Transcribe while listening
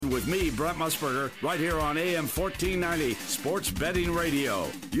with me, Brent Musburger, right here on AM 1490 Sports Betting Radio.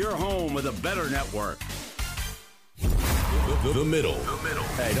 Your home with a better network. The middle.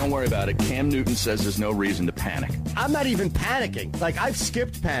 Hey, don't worry about it. Cam Newton says there's no reason to panic. I'm not even panicking. Like, I've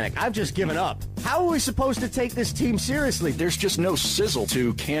skipped panic. I've just given up. How are we supposed to take this team seriously? There's just no sizzle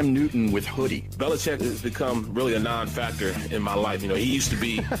to Cam Newton with hoodie. Belichick has become really a non-factor in my life. You know, he used to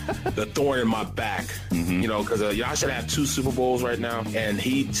be the thorn in my back, you know, because I should have 2 Super Bowls right now, and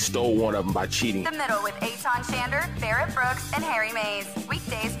he stole one of them by cheating. The Middle with Eitan Shander, Barrett Brooks, and Harry Mays.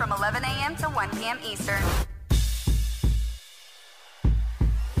 Weekdays from 11 a.m. to 1 p.m. Eastern.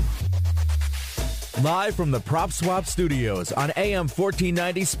 Live from the Prop Swap Studios on AM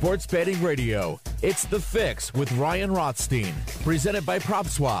 1490 Sports Betting Radio, it's The Fix with Ryan Rothstein. Presented by Prop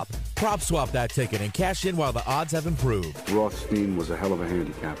Swap. Prop Swap that ticket and cash in while the odds have improved. Rothstein was a hell of a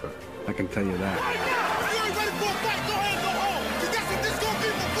handicapper. I can tell you that. Right now, you ain't ready for a fight, go ahead and go home. Because that's what this going to be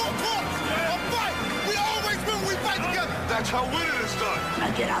for 4 quarters. A fight. We always win when we fight together. That's how winning is done.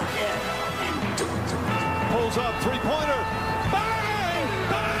 Now get out there and do it. Pulls up, three-pointer. Bang!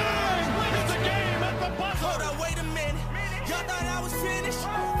 Bang! It's a game at the buzzer. Hold up, wait a minute. Y'all thought I was finished.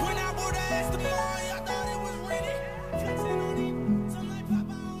 When I would have asked tomorrow, y'all thought it was ready. Flexing on it. Some like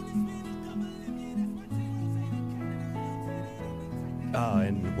Papa on his finish. Couple of minutes.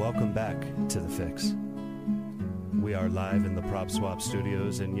 And welcome back to The Fix. We are live in the Prop Swap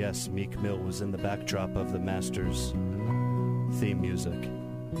Studios, and yes, Meek Mill was in the backdrop of the Masters theme music.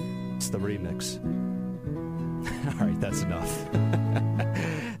 It's the remix. All right, that's enough.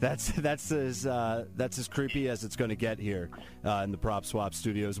 That's as creepy as it's going to get here in the Prop Swap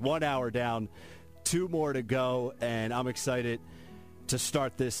Studios. 1 hour down, 2 more to go, and I'm excited to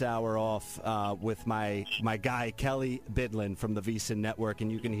start this hour off with my guy Kelly Bidlin from the VSiN Network,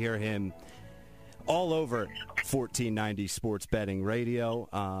 and you can hear him all over 1490 Sports Betting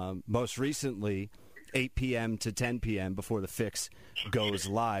Radio. Most recently, 8 p.m. to 10 p.m. before the Fix goes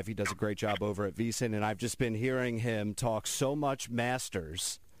live. He does a great job over at VSiN, and I've just been hearing him talk so much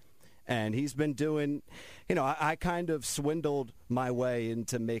Masters. And he's been doing, you know, I kind of swindled my way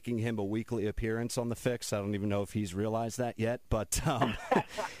into making him a weekly appearance on the Fix. I don't even know if he's realized that yet, but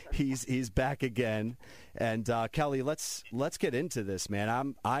he's back again. And Kelly, let's get into this,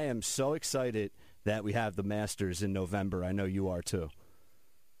 man. I am so excited that we have the Masters in November. I know you are too.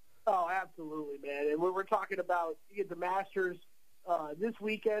 Oh, absolutely, man. And we're talking about the Masters this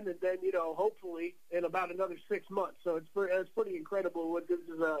weekend, and then, you know, hopefully in about another 6 months. So it's pretty incredible what this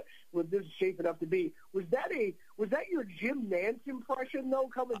is shaping up to be. Was that your Jim Nantz impression though,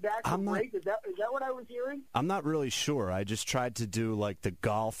 coming back from break? Is that what I was hearing? I'm not really sure. I just tried to do like the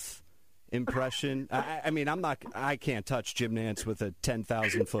golf impression. I mean, I can't touch Jim Nantz with a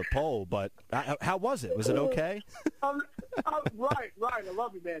 10,000-foot pole, but how was it? Was it okay? Right. I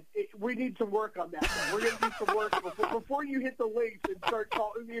love you, man. We need some work on that. Man. We're going to need some work before you hit the links and start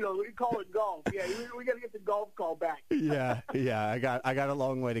call it golf. Yeah, we got to get the golf call back. Yeah. I got a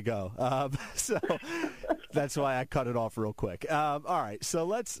long way to go. So that's why I cut it off real quick. All right, so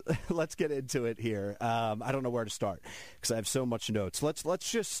let's get into it here. I don't know where to start because I have so much notes. Let's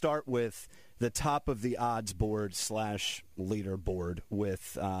just start with the top of the odds board / leaderboard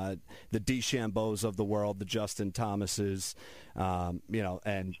with the DeChambeaus of the world, the Justin Thomases,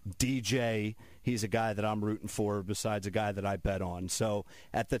 and DJ. He's a guy that I'm rooting for besides a guy that I bet on. So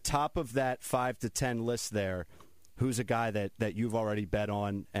at the top of that 5 to 10 list there, who's a guy that you've already bet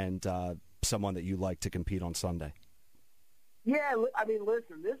on and someone that you like to compete on Sunday? Yeah, I mean,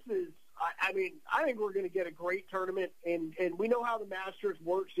 listen, this is I think we're going to get a great tournament, and we know how the Masters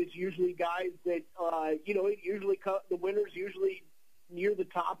works. It's usually guys that, the winners usually near the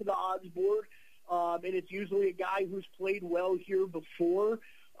top of the odds board, and it's usually a guy who's played well here before.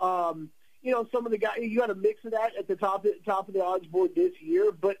 Some of the guys, you got a mix of that at the top of the odds board this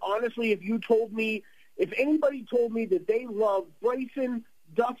year. But honestly, if anybody told me that they love Bryson,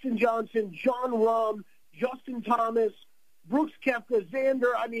 Dustin Johnson, Jon Rahm, Justin Thomas, Brooks Koepka,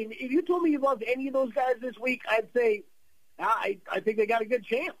 Xander, I mean, if you told me you loved any of those guys this week, I'd say I think they got a good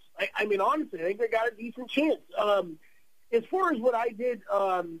chance. I mean, honestly, I think they got a decent chance. As far as what I did,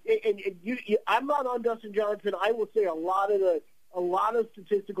 I'm not on Dustin Johnson. I will say a lot of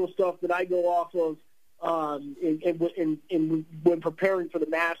statistical stuff that I go off of when preparing for the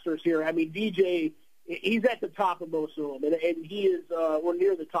Masters here. I mean, DJ, he's at the top of most of them, and he is we're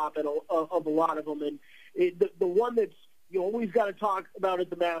near the top of a lot of them. And the one that's you always got to talk about at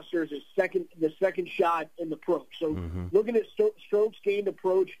the Masters is the second shot and the approach. So looking at strokes gained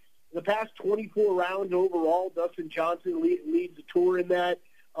approach, in the past 24 rounds overall, Dustin Johnson leads the tour in that.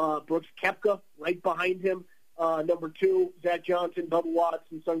 Brooks Koepka right behind him. Number 2, Zach Johnson, Bubba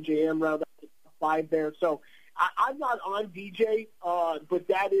Watson, Sung J M round out the 5 there. So I'm not on DJ, but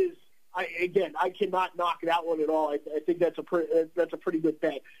that is, I cannot knock that one at all. I think that's a pretty good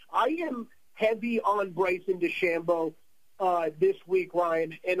bet. I am heavy on Bryson DeChambeau this week,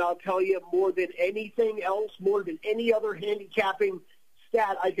 Ryan, and I'll tell you, more than anything else, more than any other handicapping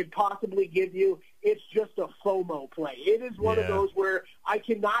stat I could possibly give you, it's just a FOMO play. It is one of those where I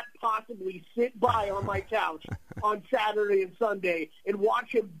cannot possibly sit by on my couch on Saturday and Sunday and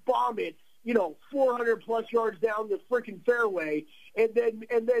watch him bomb it, 400-plus yards down the freaking fairway, and then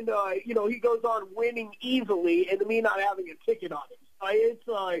he goes on winning easily and me not having a ticket on it.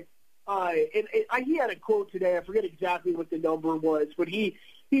 He had a quote today. I forget exactly what the number was, but he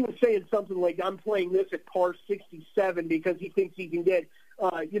was saying something like, I'm playing this at par 67 because he thinks he can get,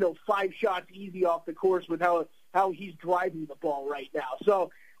 5 shots easy off the course with how he's driving the ball right now.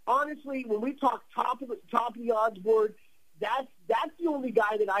 So, honestly, when we talk top of the odds board, that's the only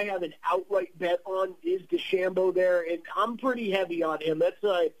guy that I have an outright bet on is DeChambeau there, and I'm pretty heavy on him. That's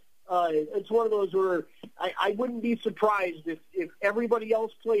it's one of those where I wouldn't be surprised if everybody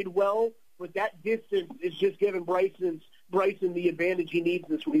else played well, but that distance is just giving Bryson the advantage he needs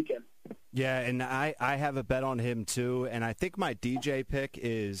this weekend. Yeah, and I have a bet on him too, and I think my DJ pick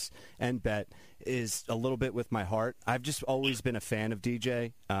is a little bit with my heart. I've just always been a fan of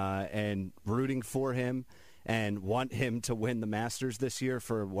DJ and rooting for him and want him to win the Masters this year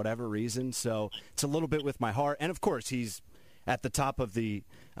for whatever reason. So it's a little bit with my heart, and of course he's at the top of the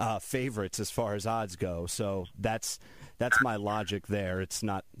favorites as far as odds go. So that's my logic there. It's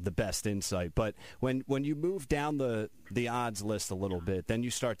not the best insight. But when you move down the odds list a little bit, then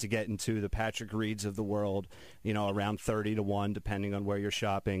you start to get into the Patrick Reeds of the world, around 30-1, depending on where you're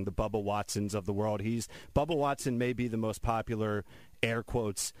shopping, the Bubba Watsons of the world. Bubba Watson may be the most popular, air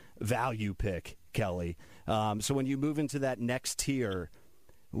quotes, value pick, Kelly. So when you move into that next tier,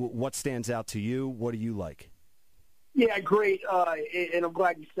 what stands out to you? What do you like? Yeah, great, and I'm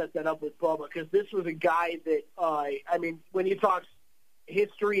glad you set that up with Bubba, because this was a guy that, when you talk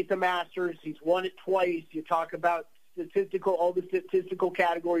history at the Masters, he's won it twice. You talk about all the statistical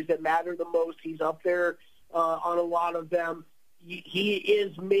categories that matter the most. He's up there on a lot of them. He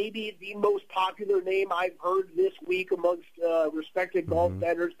is maybe the most popular name I've heard this week amongst respected golf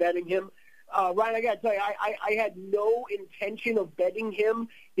bettors betting him. Ryan, I got to tell you, I had no intention of betting him,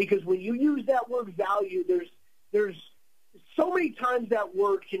 because when you use that word value, there's so many times that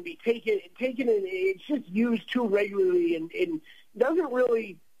word can be taken and it's just used too regularly and doesn't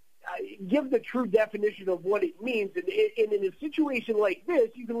really give the true definition of what it means. And in a situation like this,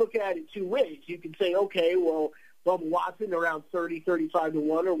 you can look at it two ways. You can say, okay, well, Bubba Watson around 35-1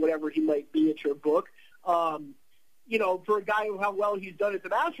 or whatever he might be at your book. For a guy how well he's done at the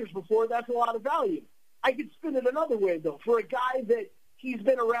Masters before, that's a lot of value. I could spin it another way, though. For a guy that he's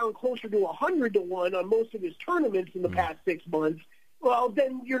been around closer to 100-1 on most of his tournaments in the past 6 months, well,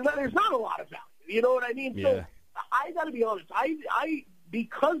 then there's not a lot of value. You know what I mean? Yeah. So I got to be honest. I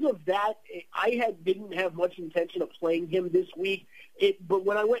because of that, I didn't have much intention of playing him this week. But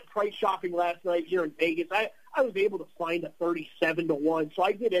when I went price shopping last night here in Vegas, I was able to find a 37-1. So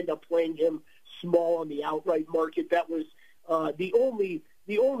I did end up playing him small on the outright market. That was the only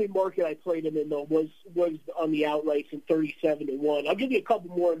market I played him in, though, was on the outrights in 37-1. I'll give you a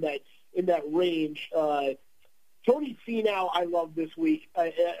couple more in that range. Tony Finau, I love this week.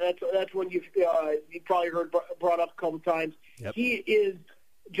 That's one you've probably heard brought up a couple times. Yep. He is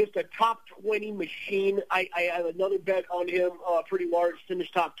just a top 20 machine. I have another bet on him, pretty large,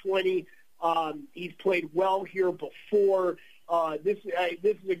 finished top 20. He's played well here before. This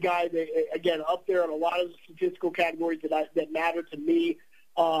is a guy that, again, up there on a lot of the statistical categories that matter to me.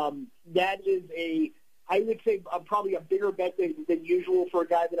 That is I would say probably a bigger bet than usual for a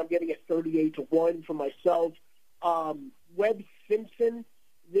guy that I'm getting at 38-1 for myself. Webb Simpson,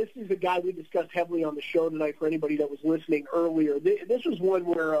 this is a guy we discussed heavily on the show tonight for anybody that was listening earlier. This was one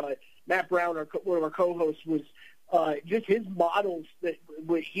where Matt Brown, one of our co-hosts, was just his models that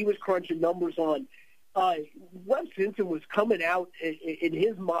he was crunching numbers on. Webb Simpson was coming out in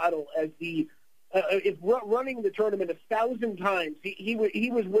his model as if running the tournament 1,000 times, he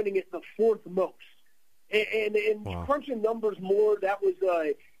was winning it the fourth most. And wow. Crunching numbers more, that was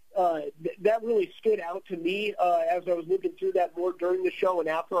that really stood out to me as I was looking through that more during the show and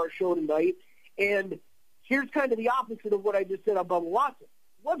after our show tonight. And here's kind of the opposite of what I just said about Watson.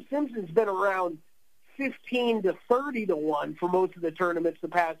 Webb Simpson's been around 15-30-1 for most of the tournaments the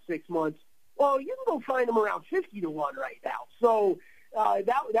past 6 months. Well, you can go find him around 50-1 right now. So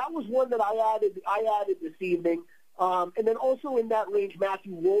that was one that I added this evening. And then also in that range,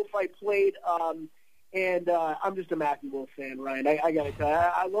 Matthew Wolff I played. And I'm just a Matthew Wolff fan, Ryan. I got to tell you,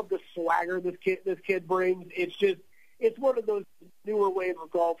 I love the swagger this kid brings. It's one of those newer wave of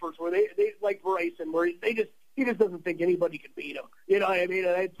golfers where they like Bryson, where he just doesn't think anybody can beat him. You know what I mean?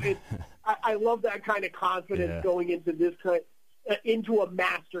 I love that kind of confidence going into this into a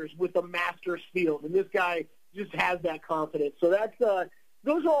Masters with a Masters field, and this guy just has that confidence. So that's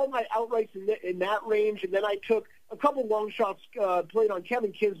those are all my outrights in that range. And then I took a couple long shots played on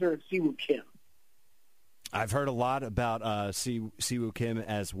Kevin Kisner and Siwoo Kim. I've heard a lot about Siwoo Kim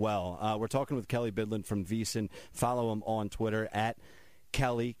as well. We're talking with Kelly Bidlin from VSiN. Follow him on Twitter at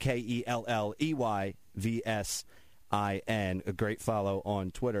Kelly, KELLEYVSIN. A great follow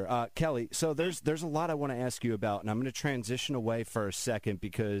on Twitter. Kelly, so there's a lot I want to ask you about, and I'm going to transition away for a second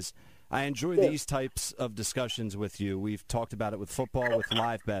because I enjoy these types of discussions with you. We've talked about it with football, with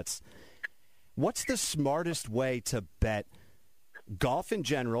live bets. What's the smartest way to bet golf in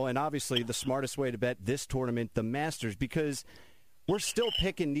general, and obviously the smartest way to bet this tournament, the Masters, because we're still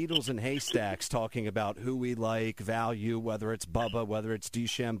picking needles and haystacks talking about who we like, value, whether it's Bubba, whether it's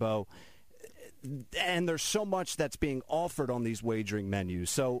DeChambeau, and there's so much that's being offered on these wagering menus.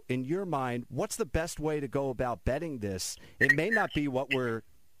 So in your mind, what's the best way to go about betting this? It may not be what we're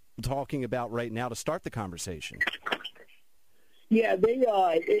talking about right now to start the conversation. Yeah,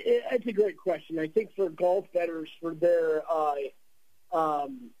 it's a great question. I think for golf bettors, for their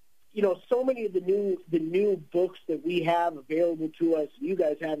so many of the new books that we have available to us, you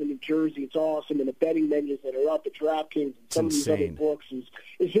guys have in New Jersey, it's awesome, and the betting menus that are up at DraftKings and some of these other books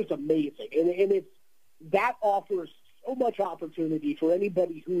is just amazing. And that offers so much opportunity for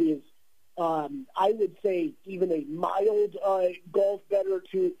anybody who is, I would say, even a mild golf bettor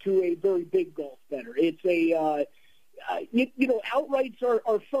to a very big golf bettor. It's outrights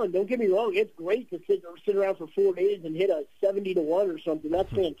are fun. Don't get me wrong. It's great to sit around for 4 days and hit a 70-1 or something.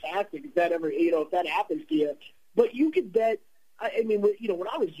 That's fantastic if that ever, if that happens to you. But you could bet. I mean, when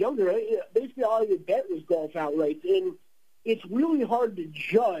I was younger, basically all I would bet was golf outrights, and it's really hard to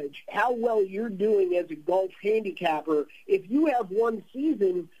judge how well you're doing as a golf handicapper if you have one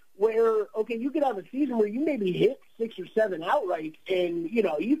season where, okay, you could have a season where you maybe hit 6 or 7 outrights and,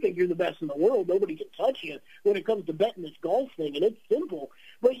 you think you're the best in the world. Nobody can touch you when it comes to betting this golf thing, and it's simple.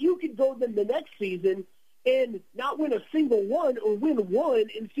 But you could go then the next season and not win a single one or win one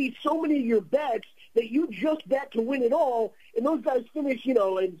and see so many of your bets that you just bet to win it all, and those guys finish, in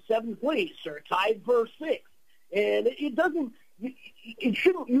 7th place or tied for 6th. And you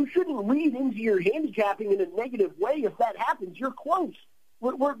shouldn't read into your handicapping in a negative way. If that happens, you're close.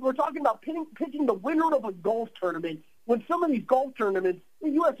 We're talking about picking the winner of a golf tournament when some of these golf tournaments,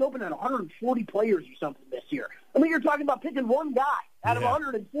 the U.S. Open had 140 players or something this year. I mean, you're talking about picking one guy out of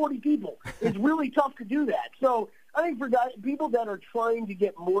 140 people. It's really tough to do that. So I think for people that are trying to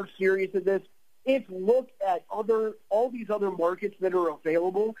get more serious at this, it's look at all these other markets that are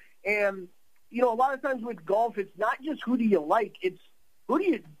available. And, a lot of times with golf, it's not just who do you like, it's who do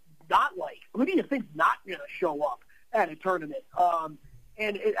you not like? Who do you think's not going to show up at a tournament?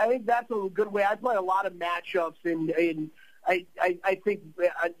 And I think that's a good way. I play a lot of matchups, and I think,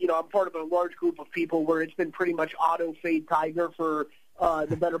 I'm part of a large group of people where it's been pretty much auto fade Tiger for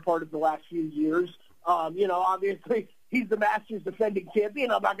the better part of the last few years. Obviously, he's the Masters defending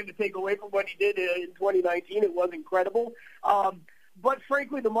champion. I'm not going to take away from what he did in 2019. It was incredible. But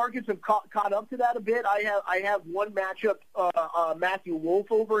frankly, the markets have caught up to that a bit. I have one matchup, Matthew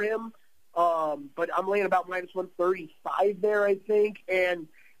Wolff over him. But I'm laying about minus 135 there, I think. And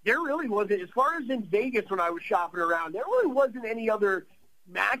there really wasn't, as far as in Vegas when I was shopping around, there really wasn't any other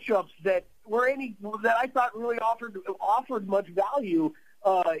matchups that I thought really offered much value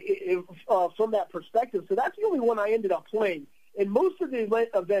from that perspective. So that's the only one I ended up playing. And most of the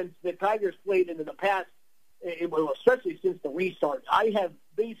events that Tiger's played in the past, especially since the restart, I have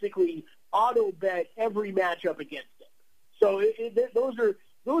basically auto-bet every matchup against it. So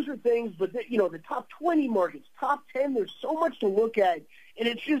those are things, but the top 20 markets, top 10, there's so much to look at, and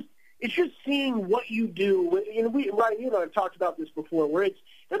it's just seeing what you do. Ryan, you and I have talked about this before, where it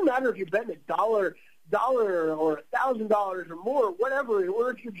doesn't matter if you're betting $1 or $1,000 or more, whatever, or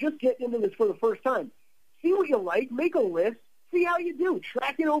if you're just getting into this for the first time. See what you like, make a list, see how you do,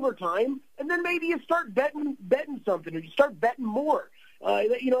 track it over time, and then maybe you start betting something, or you start betting more.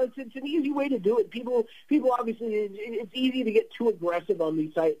 It's an easy way to do it. People obviously, it's easy to get too aggressive on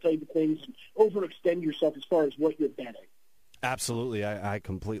these type of things and overextend yourself as far as what you're betting. Absolutely, I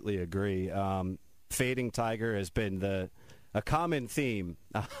completely agree. Fading Tiger has been a common theme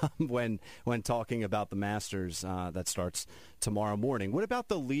when talking about the Masters that starts tomorrow morning. What about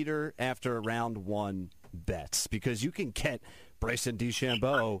the leader after round one bets? Because you can get Bryson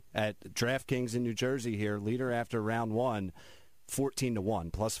DeChambeau at DraftKings in New Jersey here, leader after round one,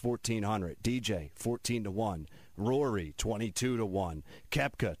 14-1, plus 1,400. DJ, 14-1. Rory, 22-1.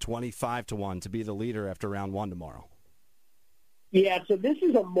 Koepka, 25-1 to be the leader after round one tomorrow. Yeah, so this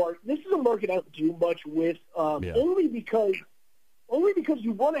is a market I don't do much with, only because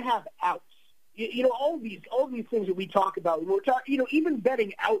you want to have outs. You know, all these things that we talk about, when we're talking, even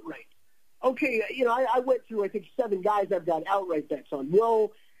betting outright. Okay, I went through, I think, 7 guys I've got outright bets on.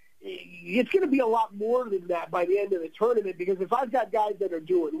 Well, it's going to be a lot more than that by the end of the tournament, because if I've got guys that are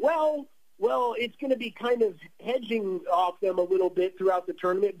doing well, it's going to be kind of hedging off them a little bit throughout the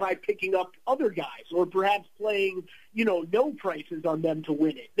tournament by picking up other guys or perhaps playing, no prices on them to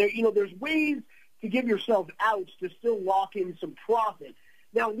win it. There's ways to give yourself outs to still lock in some profit.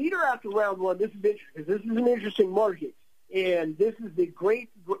 Now, leader after round one, this is interesting because this is an interesting market, and this is a great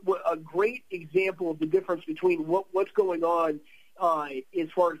example of the difference between what's going on as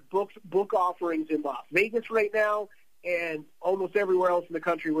far as book offerings in Las Vegas right now and almost everywhere else in the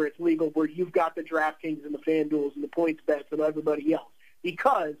country where it's legal, where you've got the DraftKings and the FanDuels and the PointsBets and everybody else.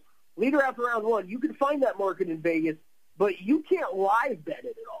 Because leader after round one, you can find that market in Vegas, but you can't live bet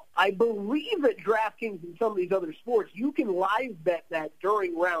it at all. I believe at DraftKings and some of these other sports, you can live bet that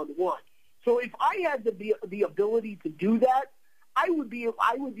during round one. So if I had the ability to do that, I would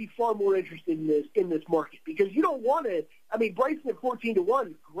be far more interested in this market, because you don't want to. I mean, Bryson at 14-1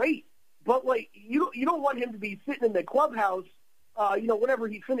 is great, but you don't want him to be sitting in the clubhouse, whenever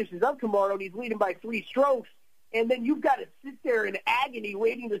he finishes up tomorrow and he's leading by 3 strokes, and then you've got to sit there in agony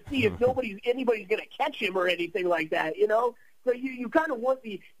waiting to see if anybody's going to catch him or anything like that. So you kind of want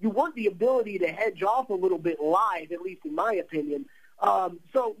the ability to hedge off a little bit live, at least in my opinion.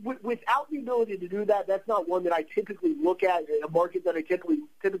 So without the ability to do that, that's not one that I typically look at, a market that I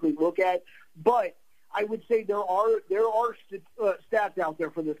typically look at. But I would say there are stats out there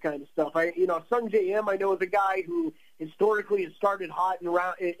for this kind of stuff. Sung J M, I know, is a guy who historically has started hot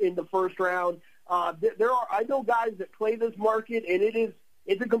in the first round. I know guys that play this market, and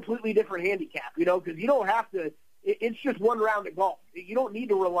it's a completely different handicap, because you don't have to. It's just one round of golf. You don't need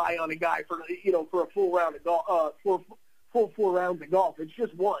to rely on a guy for a full round of golf, full 4 rounds of golf. It's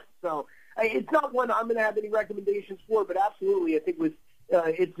just one. So it's not one I'm going to have any recommendations for, but absolutely, I think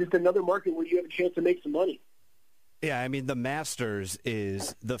it's just another market where you have a chance to make some money. Yeah, I mean, the Masters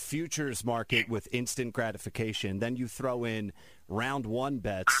is the futures market with instant gratification. Then you throw in round one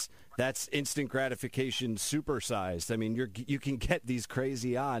bets. That's instant gratification supersized. I mean, you can get these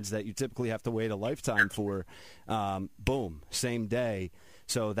crazy odds that you typically have to wait a lifetime for. Boom, same day.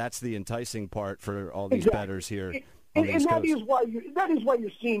 So that's the enticing part for all these bettors here. And that is why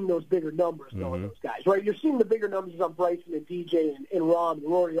you're seeing those bigger numbers, on those guys, right? You're seeing the bigger numbers on Bryson and DJ and Rob and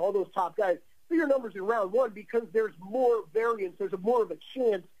Rory, all those top guys. Bigger numbers in round one because there's more variance. There's more of a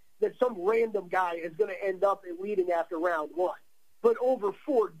chance that some random guy is going to end up leading after round one. But over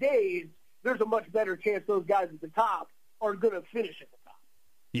 4 days, there's a much better chance those guys at the top are going to finish at the top.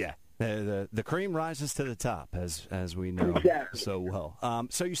 Yeah. The cream rises to the top, as we know so well.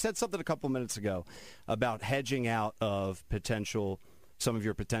 So you said something a couple minutes ago about hedging out of some of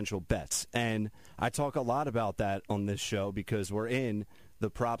your potential bets. And I talk a lot about that on this show because we're in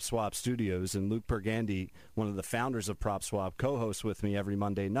the PropSwap studios, and Luke Pergandy, one of the founders of PropSwap, co-hosts with me every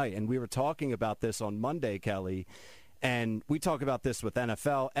Monday night. And we were talking about this on Monday, Kelly, and we talk about this with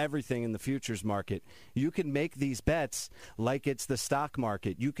NFL, everything in the futures market. You can make these bets like it's the stock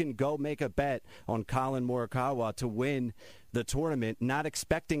market. You can go make a bet on Colin Morikawa to win the tournament, not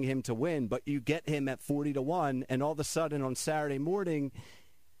expecting him to win, but you get him at 40-1, and all of a sudden on Saturday morning,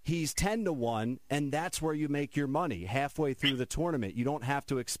 he's 10-1, and that's where you make your money halfway through the tournament. You don't have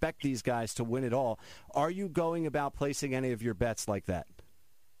to expect these guys to win it all. Are you going about placing any of your bets like that?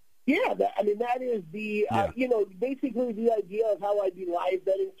 Yeah, that is the, basically the idea of how I'd be live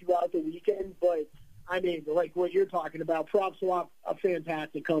betting throughout the weekend. But, I mean, like what you're talking about, PropSwap, a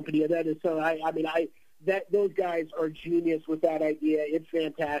fantastic company. That is so, those guys are genius with that idea. It's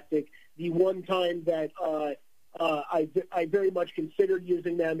fantastic. The one time that I very much considered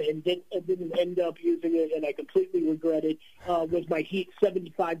using them and didn't end up using it, and I completely regret it, was my Heat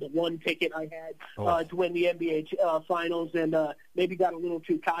 75-1 ticket I had to win the NBA Finals, and maybe got a little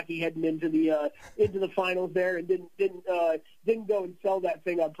too cocky heading into the finals there, and didn't go and sell that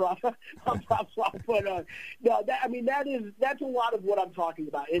thing on PropSwap. But that's a lot of what I'm talking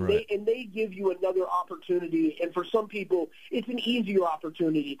about, and right. they give you another opportunity, and for some people, it's an easier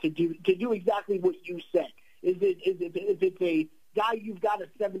opportunity to do exactly what you said. If it's a guy you've got a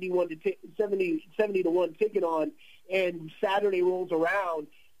 70-1 ticket on, and Saturday rolls around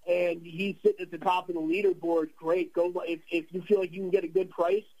and he's sitting at the top of the leaderboard, great. Go if you feel like you can get a good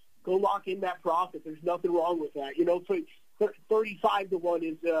price, go lock in that profit. There's nothing wrong with that. You know,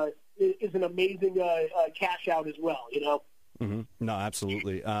 35-1 is an amazing cash out as well. You know. Mm-hmm. No,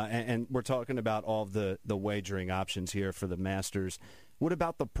 absolutely. And we're talking about all the wagering options here for the Masters. What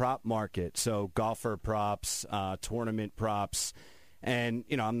about the prop market? So golfer props, tournament props. And,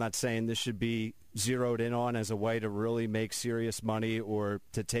 you know, I'm not saying this should be zeroed in on as a way to really make serious money or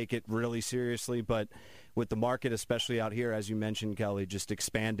to take it really seriously. But with the market, especially out here, as you mentioned, Kelly, just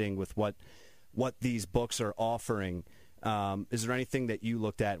expanding with what these books are offering, is there anything that you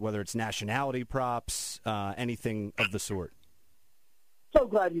looked at, whether it's nationality props, anything of the sort? So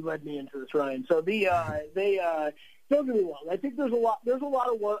glad you led me into this, Ryan. So they don't get me wrong. I think there's a lot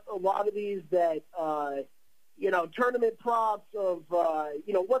of these that tournament props of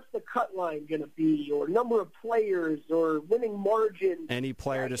what's the cut line going to be, or number of players, or winning margin. Any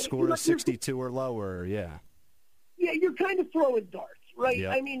player to score a 62 or lower, yeah. Yeah, you're kind of throwing darts, right?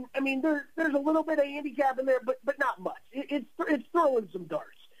 Yep. I mean, there's a little bit of handicap in there, but not much. It's throwing some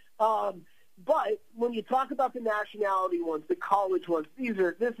darts. But when you talk about the nationality ones, the college ones,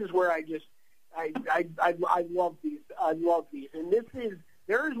 this is where I love these. I love these, and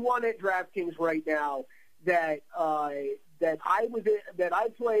there is one at DraftKings right now that I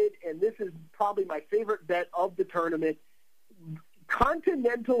played, and this is probably my favorite bet of the tournament.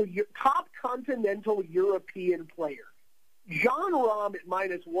 Top continental European player, Jon Rahm at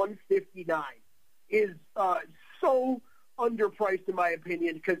 -159 is so underpriced in my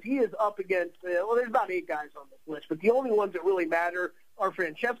opinion, because he is up against there's about 8 guys on this list, but the only ones that really matter are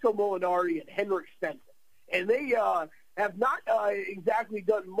Francesco Molinari and Henrik Stenson, and they have not exactly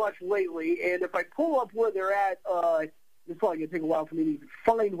done much lately. And if I pull up where they're at, it's probably going to take a while for me to even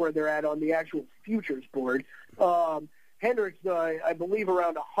find where they're at on the actual futures board. Henrik's, I believe,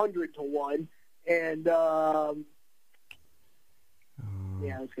 around 100-1, and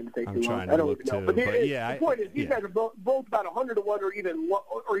yeah, it's going to take too long. I don't even know. But the point is, these guys are both about 100-1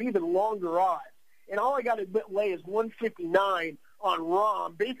 or even longer odds. And all I got to lay is 159 on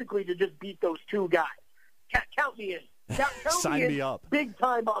Rahm, basically to just beat those two guys. Count me in. Count Sign me up. Big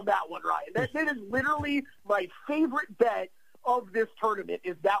time on that one, Ryan. That is literally my favorite bet of this tournament,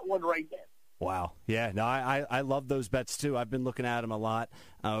 is that one right there. Wow. Yeah, no, I love those bets, too. I've been looking at them a lot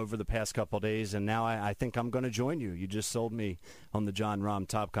over the past couple of days, and now I think I'm going to join you. You just sold me on the Jon Rahm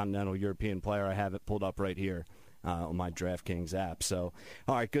Top Continental European Player. I have it pulled up right here on my DraftKings app. So,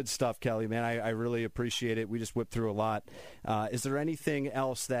 all right, good stuff, Kelly, man. I really appreciate it. We just whipped through a lot. Is there anything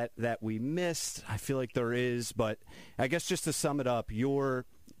else that we missed? I feel like there is, but I guess just to sum it up, your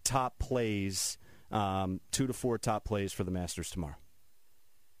top plays, 2 to 4 top plays for the Masters tomorrow.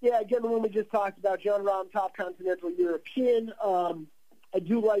 Yeah, again, the one we just talked about, Jon Rahm, Top Continental European. I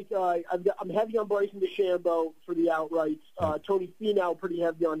do like. I'm heavy on Bryson DeChambeau for the outrights. Tony Finau, pretty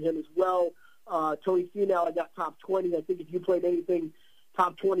heavy on him as well. Tony Finau, I got top 20. I think if you played anything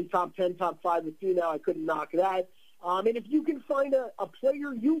top 20, top 10, top 5 with Finau, I couldn't knock that. And if you can find a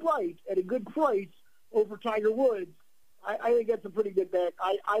player you like at a good price over Tiger Woods, I think that's a pretty good bet.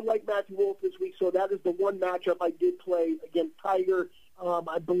 I like Matthew Wolff this week, so that is the one matchup I did play against Tiger.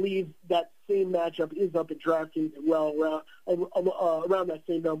 I believe that same matchup is up at DraftKings as well, around that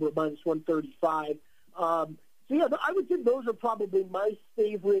same number of -135. So, yeah, I would say those are probably my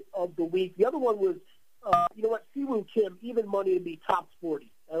favorite of the week. The other one was, Siwoo Kim, even money to be top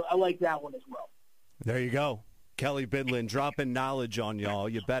 40. I like that one as well. There you go. Kelly Bidlin dropping knowledge on y'all.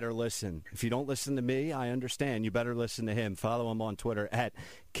 You better listen. If you don't listen to me, I understand. You better listen to him. Follow him on Twitter at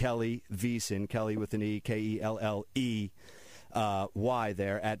Kelly Veasan, Kelly with an E, K-E-L-L-E. Y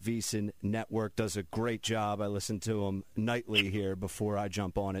there at Veasan Network. Does a great job. I listen to him nightly here before I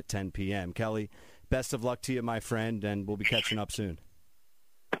jump on at 10 p.m. Kelly, best of luck to you, my friend, and we'll be catching up soon.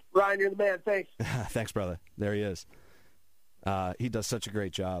 Ryan, you're the man. Thanks. Thanks, brother. There he is. He does such a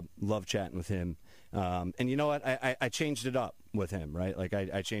great job. Love chatting with him. And you know what? I changed it up with him, right? Like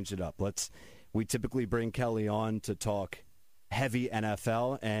I changed it up. We typically bring Kelly on to talk heavy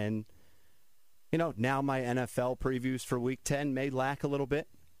NFL, and now my NFL previews for Week 10 may lack a little bit,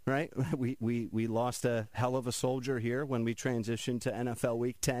 right? We lost a hell of a soldier here when we transitioned to NFL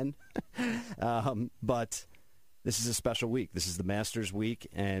Week 10. But this is a special week. This is the Masters week,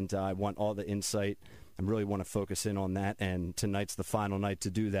 and I want all the insight. I really want to focus in on that, and tonight's the final night to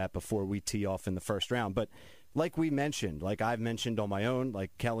do that before we tee off in the first round. But like we mentioned, like I've mentioned on my own,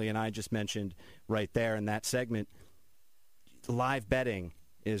 like Kelly and I just mentioned right there in that segment, live betting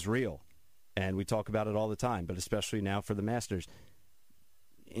is real. And we talk about it all the time, but especially now for the Masters.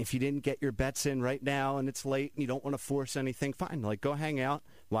 if you didn't get your bets in right now and it's late and you don't want to force anything, fine. Like, go hang out,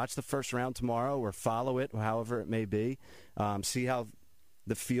 watch the first round tomorrow or follow it, however it may be. See how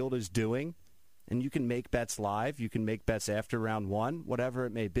the field is doing. And you can make bets live. You can make bets after round one, whatever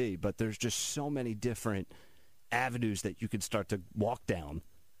it may be. But there's just so many different avenues that you could start to walk down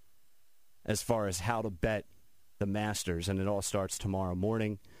as far as how to bet the Masters. And it all starts tomorrow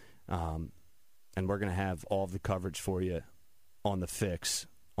morning. And we're going to have all of the coverage for you on the Fix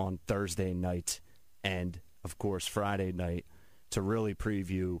on Thursday night and, of course, Friday night to really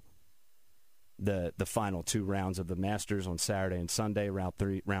preview the final two rounds of the Masters on Saturday and Sunday,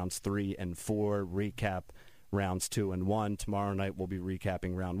 rounds 3 and 4, recap rounds 2 and 1. Tomorrow night we'll be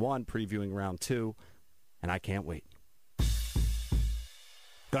recapping round 1, previewing round 2, and I can't wait.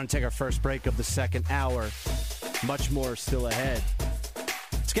 Going to take our first break of the second hour. Much more still ahead.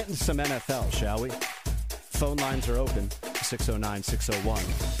 Let's get into some NFL, shall we? Phone lines are open,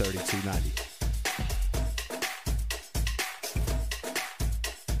 609-601-3290.